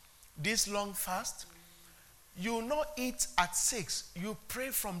 this long fast? You will not eat at 6. You pray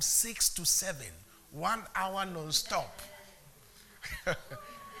from 6 to 7, 1 hour non-stop.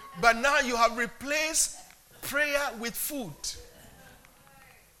 But now you have replaced prayer with food.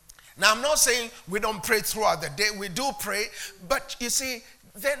 Now, I'm not saying we don't pray throughout the day. We do pray. But you see,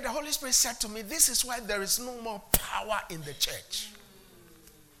 then the Holy Spirit said to me, this is why there is no more power in the church.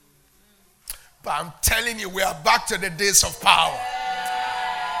 But I'm telling you, we are back to the days of power.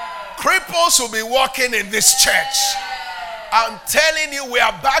 Cripples will be walking in this church. I'm telling you, we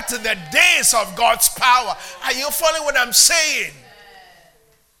are back to the days of God's power. Are you following what I'm saying?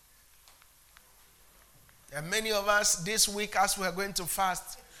 And many of us this week, as we are going to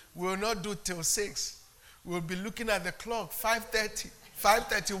fast, we will not do till 6. We'll be looking at the clock, 5:30.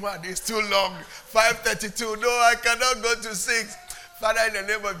 5:31 is too long. 5:32, no, I cannot go to 6. Father, in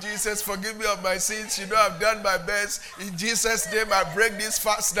the name of Jesus, forgive me of my sins. You know I've done my best. In Jesus' name, I break this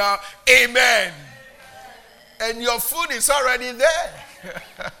fast now. Amen. And your food is already there.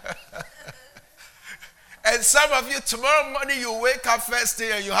 And some of you, tomorrow morning, you wake up first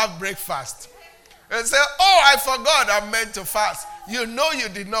thing and you have breakfast. And say, oh, I forgot I'm meant to fast. You know you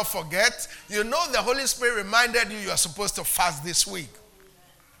did not forget. You know the Holy Spirit reminded you are supposed to fast this week.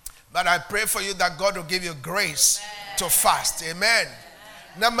 But I pray for you that God will give you grace to fast. Amen.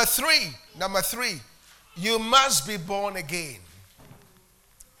 Number three, you must be born again.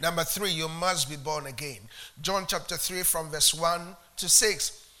 Number 3, you must be born again. John chapter 3 from verse 1 to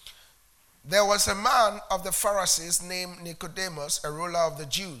 6. There was a man of the Pharisees named Nicodemus, a ruler of the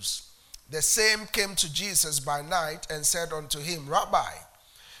Jews. The same came to Jesus by night and said unto him, Rabbi,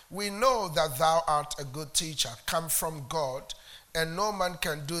 we know that thou art a good teacher, come from God, and no man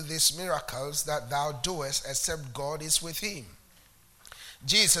can do these miracles that thou doest except God is with him.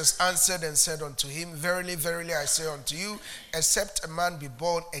 Jesus answered and said unto him, Verily, verily, I say unto you, except a man be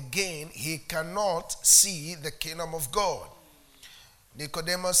born again, he cannot see the kingdom of God.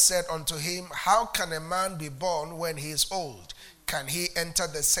 Nicodemus said unto him, How can a man be born when he is old? Can he enter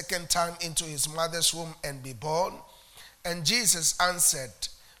the second time into his mother's womb and be born? And Jesus answered,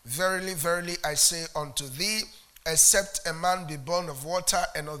 Verily, verily, I say unto thee, except a man be born of water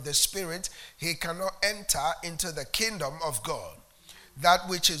and of the Spirit, he cannot enter into the kingdom of God. That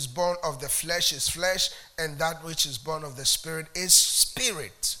which is born of the flesh is flesh, and that which is born of the Spirit is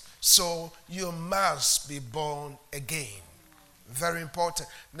spirit. So you must be born again. Very important.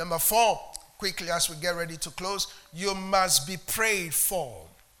 Number 4, quickly as we get ready to close, you must be prayed for.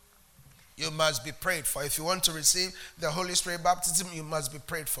 You must be prayed for. If you want to receive the Holy Spirit baptism, you must be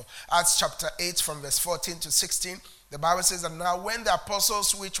prayed for. Acts chapter 8 from verse 14 to 16. The Bible says that now when the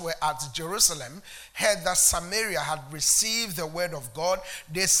apostles which were at Jerusalem heard that Samaria had received the word of God,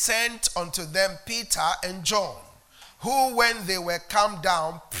 they sent unto them Peter and John, who when they were come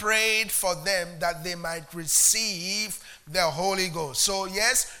down prayed for them that they might receive the Holy Ghost. So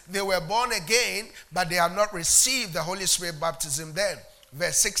yes, they were born again, but they had not received the Holy Spirit baptism then.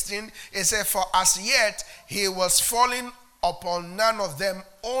 Verse 16, it says, For as yet he was falling upon none of them,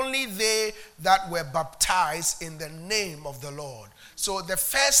 only they that were baptized in the name of the Lord. So the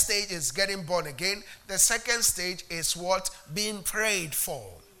first stage is getting born again. The second stage is what? Being prayed for.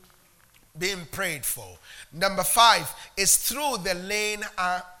 being prayed for. Number 5 is through the laying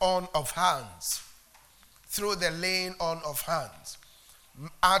on of hands. Through the laying on of hands.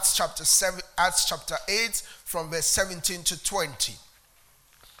 Acts chapter 8 from verse 17 to 20.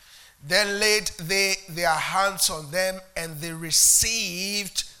 Then laid they their hands on them, and they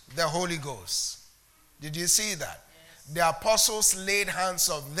received the Holy Ghost. Did you see that? Yes. The apostles laid hands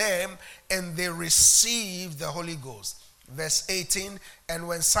on them, and they received the Holy Ghost. Verse 18, and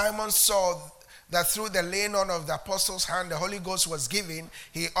when Simon saw that through the laying on of the apostles' hand the Holy Ghost was given,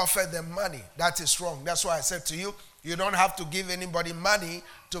 he offered them money. That is wrong. That's why I said to you, you don't have to give anybody money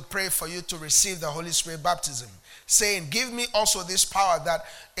to pray for you to receive the Holy Spirit baptism. Saying, give me also this power, that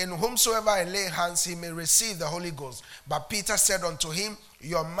in whomsoever I lay hands he may receive the Holy Ghost. But Peter said unto him,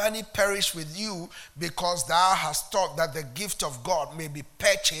 your money perish with you, because thou hast thought that the gift of God may be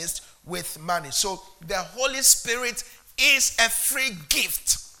purchased with money. So the Holy Spirit is a free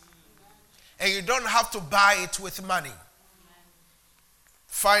gift. And you don't have to buy it with money.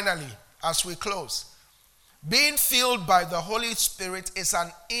 Finally, as we close, being filled by the Holy Spirit is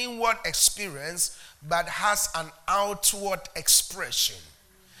an inward experience, but has an outward expression.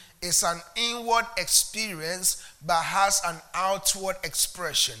 It's an inward experience, but has an outward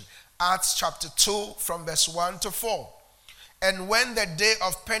expression. Acts chapter 2 from verse 1 to 4. And when the day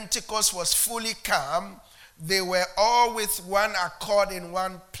of Pentecost was fully come, they were all with one accord in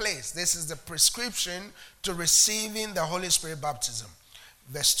one place. This is the prescription to receiving the Holy Spirit baptism.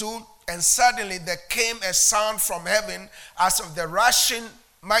 Verse 2, and suddenly there came a sound from heaven as of the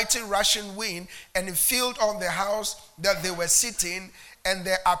mighty rushing wind, and it filled on the house that they were sitting, and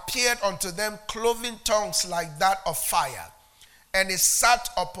there appeared unto them cloven tongues like that of fire, and it sat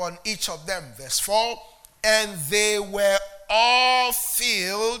upon each of them. Verse 4, and they were all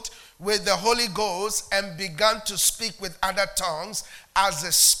filled with the Holy Ghost, and began to speak with other tongues as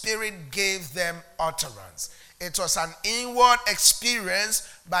the Spirit gave them utterance. It was an inward experience,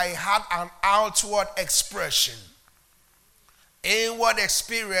 but it had an outward expression. Inward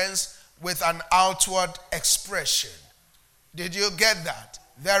experience with an outward expression. Did you get that?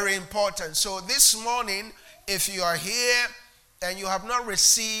 Very important. So this morning, if you are here and you have not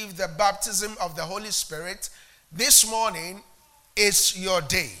received the baptism of the Holy Spirit, this morning is your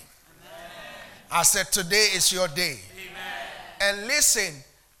day. Amen. I said today is your day. Amen. And listen,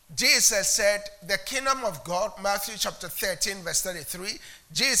 Jesus said the kingdom of God, Matthew chapter 13 verse 33,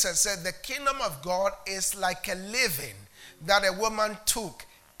 Jesus said the kingdom of God is like a leaven that a woman took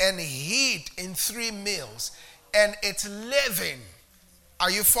and hid in 3 meals, and it's leaven.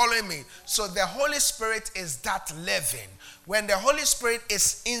 Are you following me? So the Holy Spirit is that leaven. When the Holy Spirit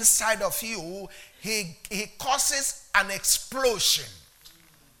is inside of you, he causes an explosion.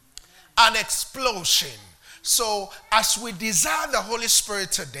 An explosion. So as we desire the Holy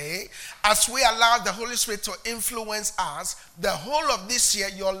Spirit today, as we allow the Holy Spirit to influence us, the whole of this year,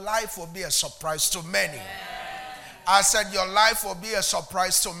 your life will be a surprise to many. I said your life will be a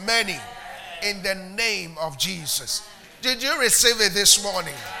surprise to many in the name of Jesus. Did you receive it this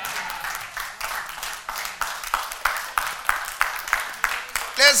morning?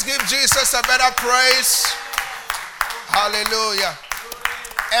 Let's give Jesus a better praise. Hallelujah.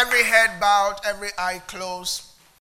 Every head bowed, every eye closed.